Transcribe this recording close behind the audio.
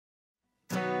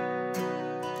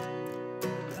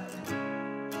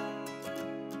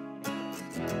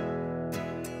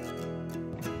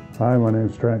Hi, my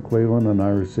name's Trent and I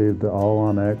received the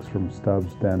All-On X from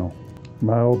Stubbs Dental.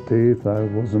 My old teeth, I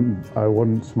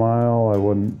wouldn't smile, I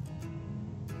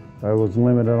was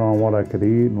limited on what I could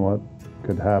eat and what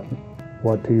could happen.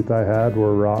 What teeth I had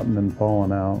were rotten and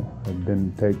falling out. I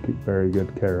didn't take very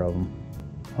good care of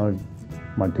them.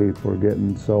 My teeth were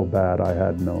getting so bad I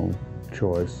had no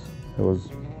choice. It was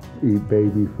eat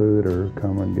baby food or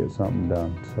come and get something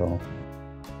done. So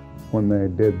when they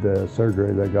did the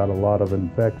surgery, they got a lot of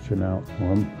infection out.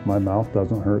 Well, my mouth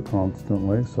doesn't hurt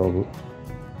constantly, so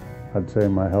I'd say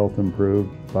my health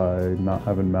improved by not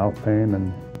having mouth pain,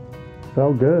 and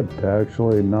felt good to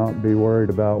actually not be worried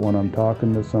about when I'm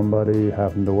talking to somebody,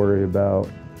 having to worry about,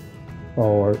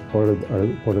 oh,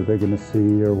 what are they going to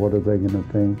see or what are they going to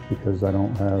think, because I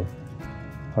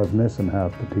was missing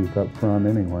half the teeth up front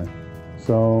anyway.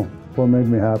 So what made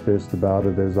me happiest about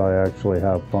it is I actually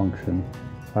have function.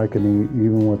 I can eat,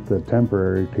 even with the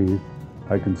temporary teeth,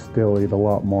 I can still eat a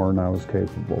lot more than I was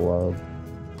capable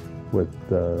of with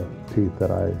the teeth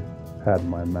that I had in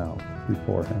my mouth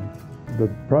beforehand.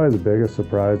 Probably the biggest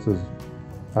surprise is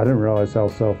I didn't realize how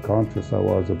self-conscious I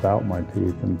was about my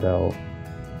teeth until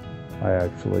I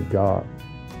actually got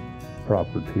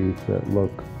proper teeth that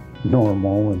look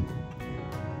normal, and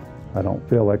I don't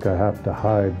feel like I have to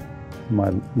hide my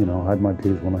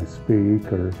teeth when I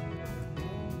speak, or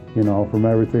from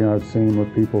everything I've seen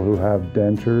with people who have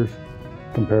dentures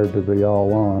compared to the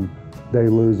all-on, they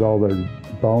lose all their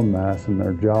bone mass in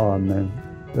their jaw and then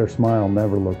their smile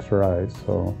never looks right.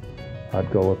 So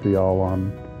I'd go with the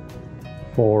All-On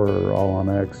 4 or All-On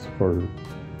X for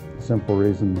the simple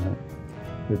reason that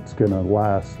it's going to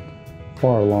last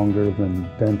far longer than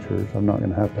dentures. I'm not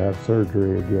going to have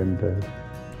surgery again to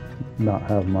not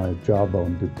have my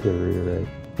jawbone deteriorate.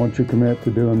 Once you commit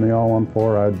to doing the All-On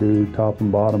 4, I'd do top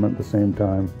and bottom at the same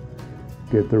time.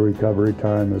 Get the recovery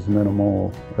time as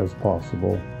minimal as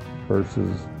possible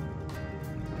versus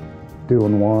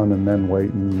doing one and then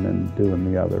waiting and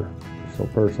doing the other. So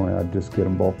personally, I'd just get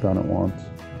them both done at once.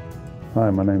 Hi,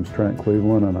 my name's Trent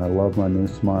and I love my new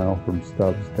smile from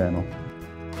Stubbs Dental.